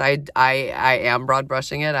guess I am broad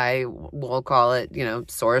brushing it. I will call it,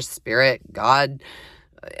 source, spirit, God,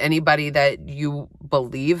 anybody that you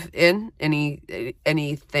believe in,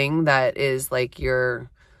 anything that is like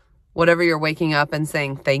whatever you're waking up and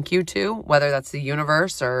saying thank you to, whether that's the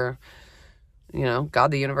universe or,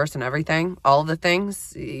 God, the universe, and everything, all the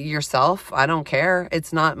things, yourself. I don't care.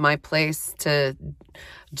 It's not my place to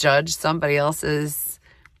judge somebody else's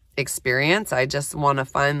experience. I just want to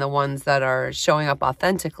find the ones that are showing up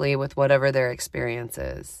authentically with whatever their experience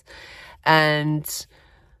is. And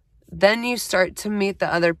then you start to meet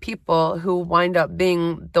the other people who wind up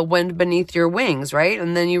being the wind beneath your wings, right?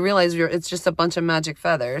 And then you realize it's just a bunch of magic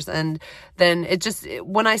feathers. And then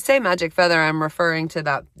when I say magic feather, I'm referring to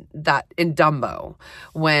that in Dumbo,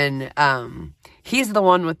 when he's the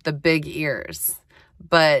one with the big ears,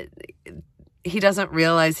 but he doesn't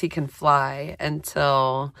realize he can fly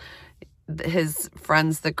until his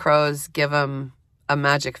friends, the crows, give him a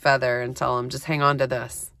magic feather and tell him, just hang on to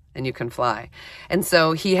this and you can fly. And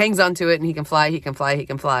so he hangs onto it and he can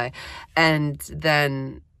fly. And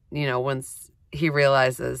then, once he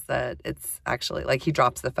realizes that it's actually like, he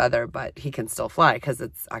drops the feather, but he can still fly because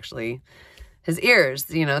it's actually his ears,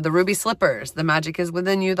 the ruby slippers. The magic is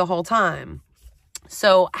within you the whole time.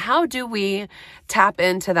 So how do we tap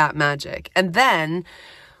into that magic? And then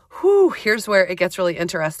here's where it gets really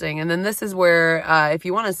interesting. And then this is where, if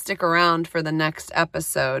you want to stick around for the next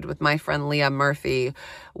episode with my friend Leah Murphy,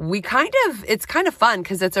 it's kind of fun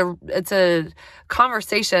because it's a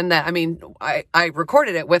conversation that, I mean, I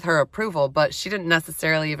recorded it with her approval, but she didn't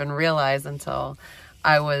necessarily even realize until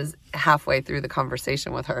I was halfway through the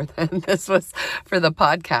conversation with her that this was for the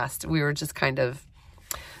podcast. We were just kind of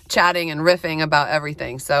chatting and riffing about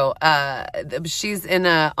everything. So, she's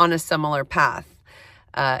on a similar path.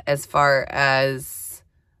 As far as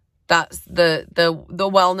that's the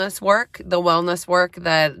wellness work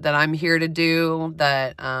that I'm here to do,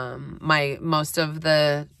 that most of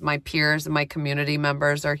my peers and my community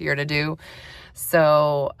members are here to do.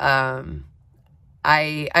 So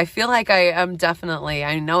I feel like I am definitely,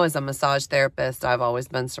 I know as a massage therapist, I've always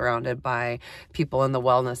been surrounded by people in the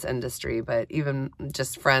wellness industry, but even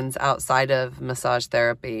just friends outside of massage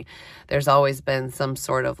therapy, there's always been some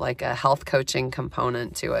sort of like a health coaching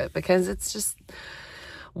component to it, because it's just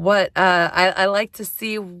what I like to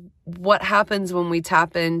see what happens when we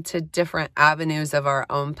tap into different avenues of our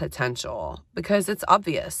own potential, because it's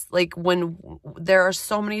obvious. Like, when there are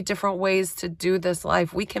so many different ways to do this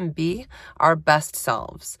life, we can be our best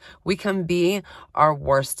selves. We can be our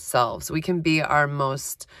worst selves. We can be our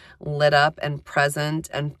most lit up and present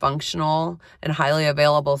and functional and highly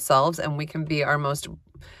available selves. And we can be our most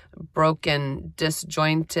broken,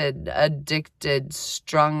 disjointed, addicted,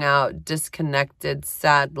 strung out, disconnected,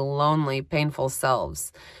 sad, lonely, painful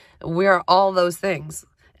selves. We are all those things.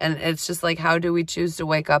 And it's just like, how do we choose to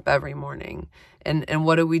wake up every morning? And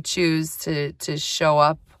what do we choose to show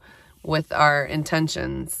up with our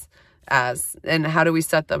intentions as? And how do we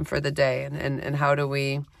set them for the day? And how do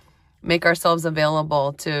we make ourselves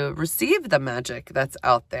available to receive the magic that's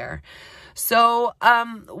out there? So,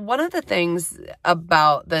 one of the things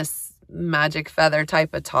about this magic feather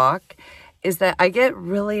type of talk is that I get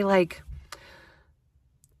really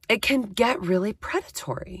it can get really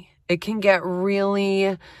predatory. It can get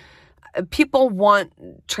really, people want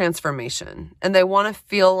transformation and they want to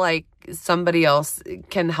feel like somebody else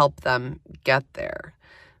can help them get there.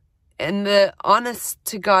 And the honest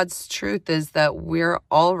to God's truth is that we're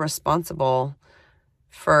all responsible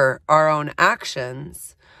for our own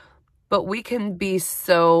actions. But we can be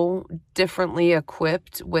so differently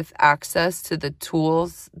equipped with access to the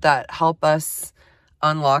tools that help us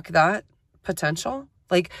unlock that potential.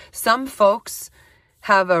 Like, some folks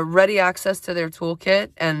have a ready access to their toolkit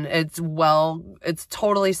and it's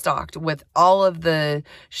totally stocked with all of the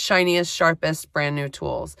shiniest, sharpest, brand new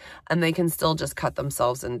tools. And they can still just cut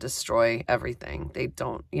themselves and destroy everything. They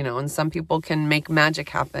don't, and some people can make magic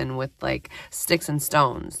happen with like sticks and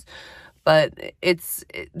stones. But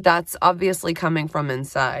that's obviously coming from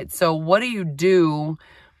inside. So what do you do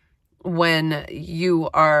when you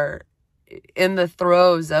are in the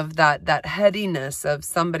throes of that headiness of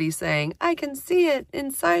somebody saying, I can see it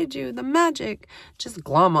inside you, the magic, just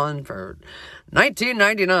glom on for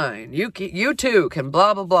 $19.99. You too can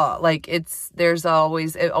blah, blah, blah. Like, it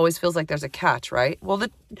always feels like there's a catch, right? Well,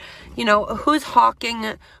 who's hawking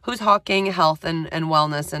health and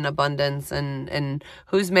wellness and abundance and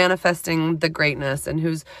who's manifesting the greatness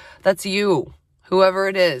and that's you, whoever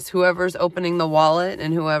it is, whoever's opening the wallet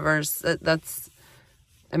and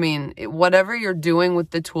whatever you're doing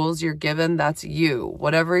with the tools you're given, that's you.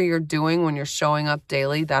 Whatever you're doing when you're showing up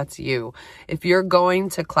daily, that's you. If you're going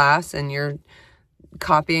to class and you're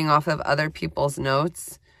copying off of other people's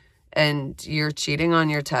notes and you're cheating on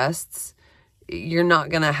your tests, you're not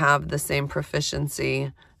going to have the same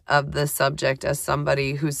proficiency of the subject as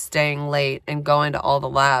somebody who's staying late and going to all the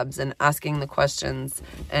labs and asking the questions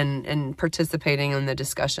and participating in the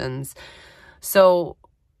discussions. So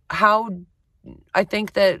I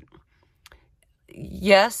think that,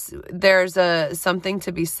 yes, there's something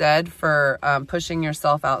to be said for pushing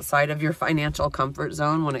yourself outside of your financial comfort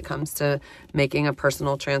zone when it comes to making a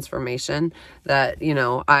personal transformation. That,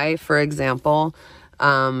 I, for example,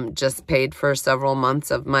 just paid for several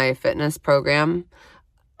months of my fitness program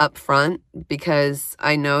up front because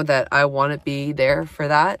I know that I want to be there for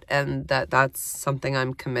that and that's something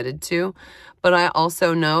I'm committed to. But I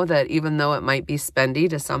also know that even though it might be spendy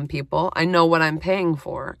to some people, I know what I'm paying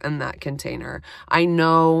for in that container. I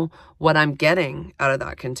know what I'm getting out of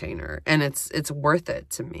that container, and it's worth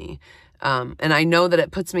it to me. And I know that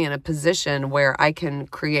it puts me in a position where I can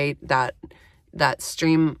create that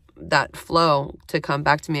stream, that flow to come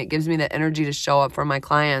back to me. It gives me the energy to show up for my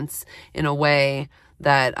clients in a way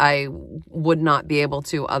that I would not be able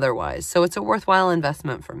to otherwise. So it's a worthwhile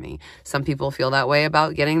investment for me. Some people feel that way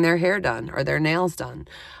about getting their hair done or their nails done.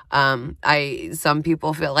 Some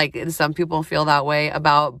people feel that way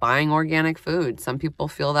about buying organic food. Some people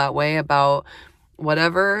feel that way about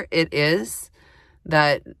whatever it is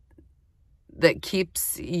that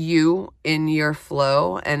keeps you in your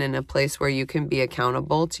flow and in a place where you can be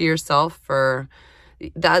accountable to yourself for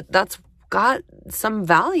that. That's got some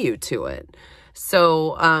value to it.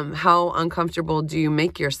 So, how uncomfortable do you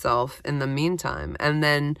make yourself in the meantime? And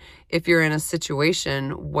then if you're in a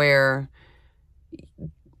situation where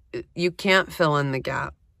you can't fill in the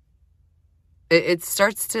gap, it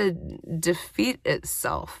starts to defeat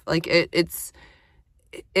itself. Like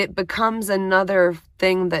it becomes another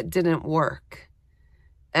thing that didn't work.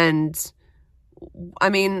 And I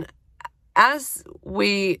mean, as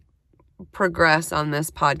we progress on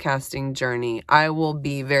this podcasting journey, I will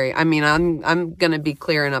be I'm going to be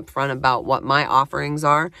clear and upfront about what my offerings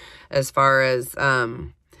are as far as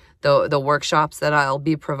the workshops that I'll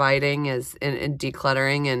be providing is in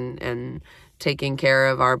decluttering and taking care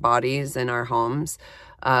of our bodies and our homes.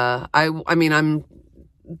 I'm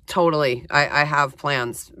totally, I have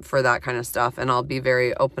plans for that kind of stuff, and I'll be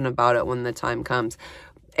very open about it when the time comes.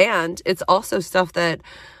 And it's also stuff that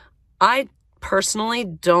I personally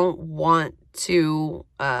don't want to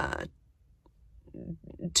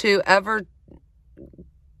ever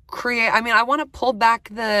create. I mean, I want to pull back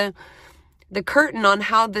the curtain on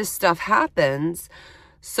how this stuff happens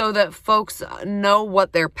so that folks know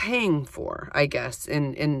what they're paying for, I guess,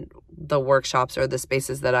 in the workshops or the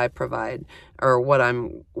spaces that I provide or what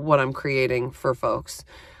I'm creating for folks.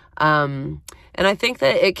 And I think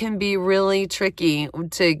that it can be really tricky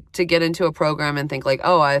to get into a program and think like,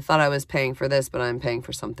 oh, I thought I was paying for this, but I'm paying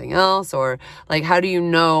for something else. Or like, how do you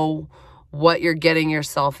know what you're getting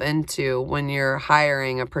yourself into when you're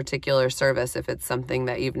hiring a particular service if it's something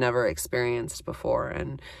that you've never experienced before?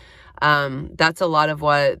 And that's a lot of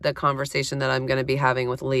what the conversation that I'm going to be having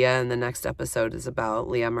with Leah in the next episode is about.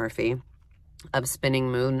 Leah Murphy of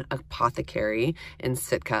Spinning Moon Apothecary in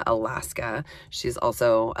Sitka, Alaska. She's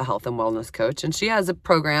also a health and wellness coach, and she has a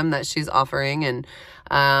program that she's offering. And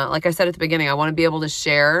like I said at the beginning, I want to be able to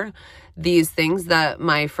share these things that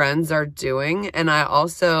my friends are doing. And I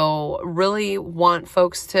also really want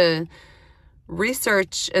folks to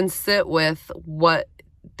research and sit with what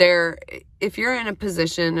if you're in a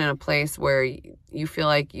position, in a place where you feel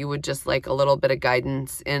like you would just like a little bit of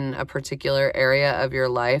guidance in a particular area of your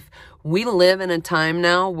life. We live in a time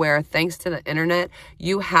now where, thanks to the internet,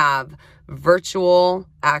 you have virtual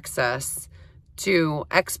access to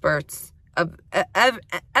experts of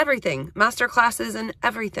everything, master classes and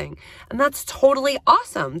everything. And that's totally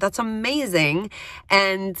awesome. That's amazing.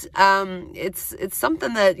 And it's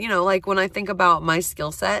something that, like when I think about my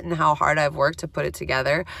skill set and how hard I've worked to put it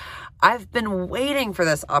together, I've been waiting for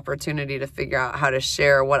this opportunity to figure out how to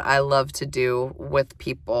share what I love to do with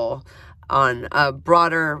people on a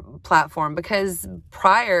broader platform, because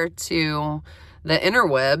prior to the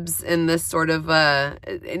interwebs in this sort of,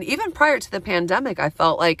 and even prior to the pandemic, I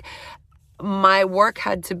felt like my work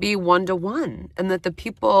had to be one-to-one, and that the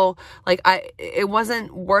people, it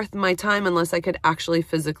wasn't worth my time unless I could actually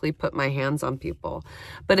physically put my hands on people.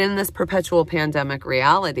 But in this perpetual pandemic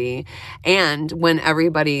reality, and when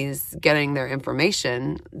everybody's getting their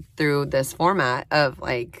information through this format of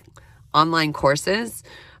online courses,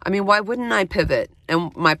 I mean, why wouldn't I pivot in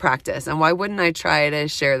my practice? And why wouldn't I try to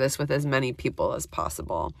share this with as many people as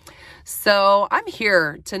possible? So I'm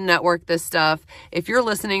here to network this stuff. If you're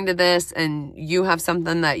listening to this and you have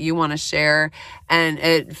something that you want to share and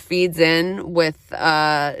it feeds in with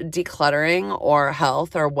decluttering or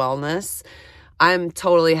health or wellness, I'm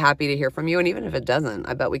totally happy to hear from you. And even if it doesn't,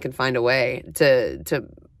 I bet we can find a way to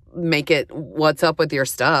make it what's up with your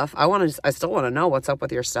stuff. I still want to know what's up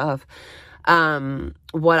with your stuff.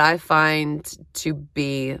 What I find to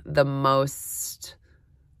be the most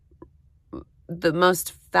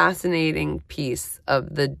fascinating piece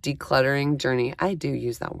of the decluttering journey, I do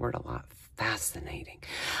use that word a lot, fascinating.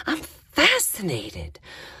 I'm fascinated.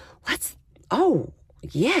 Let's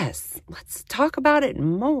talk about it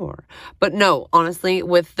more. But no, honestly,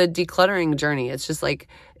 with the decluttering journey, it's just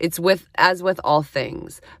as with all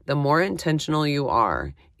things, the more intentional you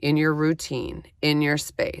are in your routine, in your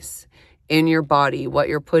space, in your body, what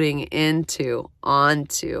you're putting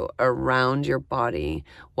onto, around your body,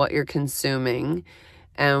 what you're consuming,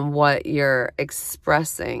 and what you're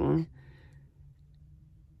expressing,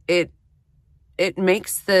 it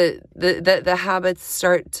makes the habits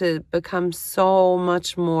start to become so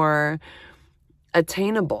much more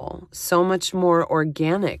attainable, so much more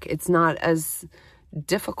organic. It's not as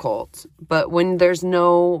difficult. But when there's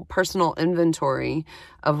no personal inventory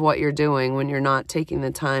of what you're doing, when you're not taking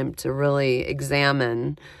the time to really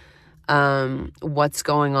examine what's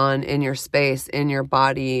going on in your space, in your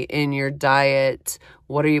body, in your diet,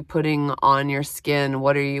 what are you putting on your skin?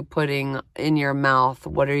 What are you putting in your mouth?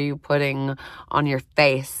 What are you putting on your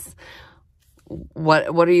face? What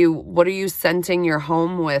are you scenting your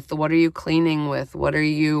home with? What are you cleaning with? What are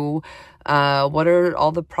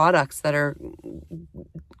all the products that are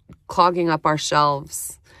clogging up our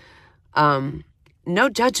shelves? No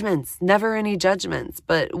judgments, never any judgments,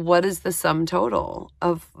 but what is the sum total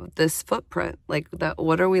of this footprint? Like that,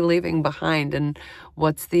 what are we leaving behind, and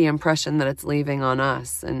what's the impression that it's leaving on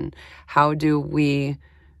us, and how do we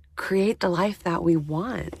create the life that we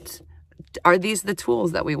want? Are these the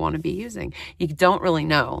tools that we want to be using? You don't really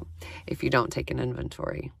know if you don't take an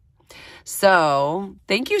inventory. So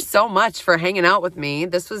thank you so much for hanging out with me.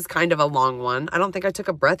 This was kind of a long one. I don't think I took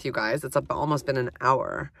a breath, you guys. It's almost been an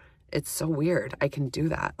hour. It's so weird. I can do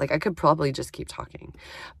that. Like I could probably just keep talking,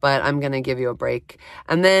 but I'm going to give you a break.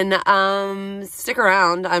 And then stick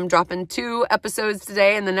around. I'm dropping 2 episodes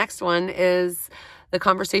today, and the next one is the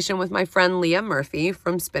conversation with my friend Leah Murphy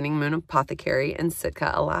from Spinning Moon Apothecary in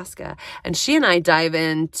Sitka, Alaska. And she and I dive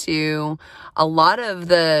into a lot of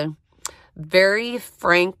the very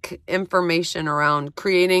frank information around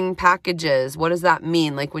creating packages. What does that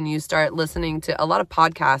mean? Like when you start listening to a lot of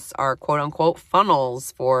podcasts are quote unquote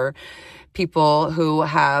funnels for people who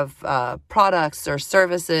have products or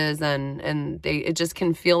services, and it just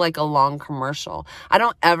can feel like a long commercial. I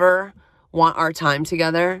don't ever want our time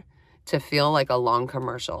together to feel like a long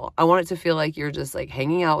commercial. I want it to feel like you're just like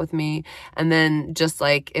hanging out with me. And then just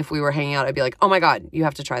like if we were hanging out, I'd be like, oh my God, you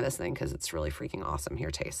have to try this thing because it's really freaking awesome. Here,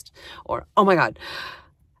 taste. Or, oh my God,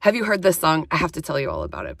 have you heard this song? I have to tell you all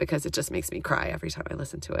about it because it just makes me cry every time I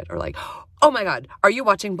listen to it. Or like, oh my God, are you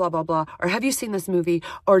watching blah, blah, blah? Or have you seen this movie?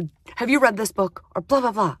 Or have you read this book? Or blah,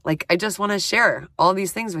 blah, blah. Like, I just want to share all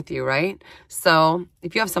these things with you, right? So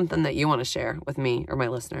if you have something that you want to share with me or my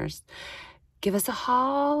listeners, give us a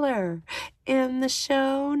holler in the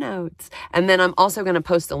show notes. And then I'm also going to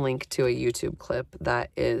post a link to a YouTube clip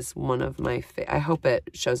that is one of my, I hope it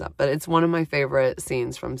shows up, but it's one of my favorite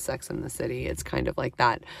scenes from Sex and the City. It's kind of like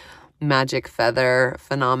that magic feather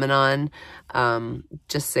phenomenon.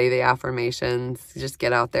 Just say the affirmations, just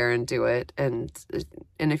get out there and do it. And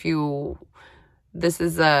if you, this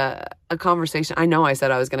is a conversation. I know I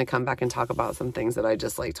said I was going to come back and talk about some things that I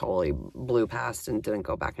just like totally blew past and didn't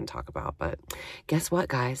go back and talk about. But guess what,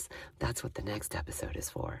 guys? That's what the next episode is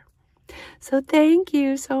for. So thank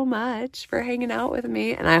you so much for hanging out with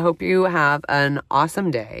me. And I hope you have an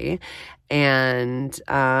awesome day. And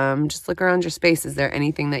just look around your space. Is there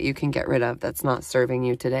anything that you can get rid of that's not serving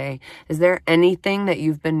you today? Is there anything that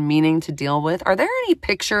you've been meaning to deal with? Are there any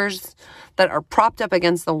pictures that are propped up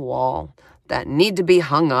against the wall that need to be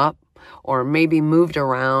hung up or maybe moved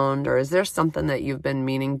around? Or is there something that you've been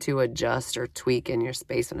meaning to adjust or tweak in your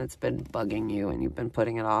space and it's been bugging you and you've been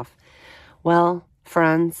putting it off? Well,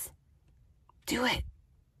 friends, do it.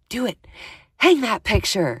 Do it. Hang that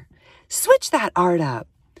picture. Switch that art up.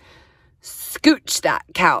 Scooch that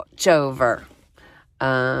couch over.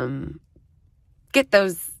 Get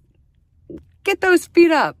those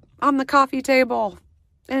feet up on the coffee table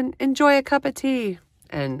and enjoy a cup of tea.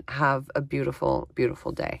 And have a beautiful,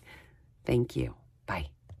 beautiful day. Thank you. Bye.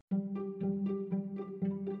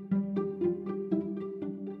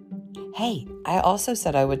 Hey, I also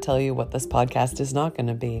said I would tell you what this podcast is not going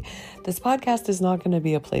to be. This podcast is not going to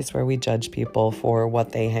be a place where we judge people for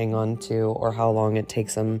what they hang on to or how long it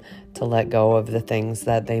takes them to let go of the things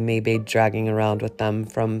that they may be dragging around with them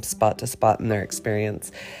from spot to spot in their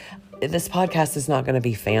experience. This podcast is not going to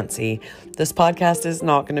be fancy. This podcast is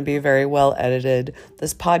not going to be very well edited.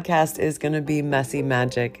 This podcast is going to be messy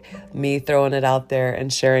magic, me throwing it out there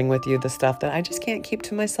and sharing with you the stuff that I just can't keep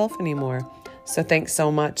to myself anymore. So thanks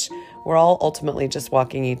so much. We're all ultimately just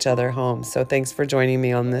walking each other home. So thanks for joining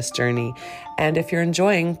me on this journey. And if you're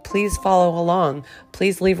enjoying, please follow along.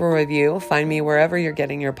 Please leave a review. Find me wherever you're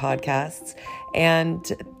getting your podcasts. And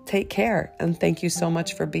take care. And thank you so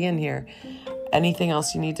much for being here. Anything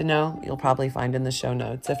else you need to know, you'll probably find in the show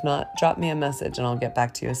notes. If not, drop me a message and I'll get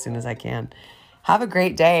back to you as soon as I can. Have a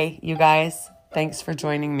great day, you guys. Thanks for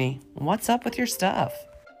joining me. What's up with your stuff?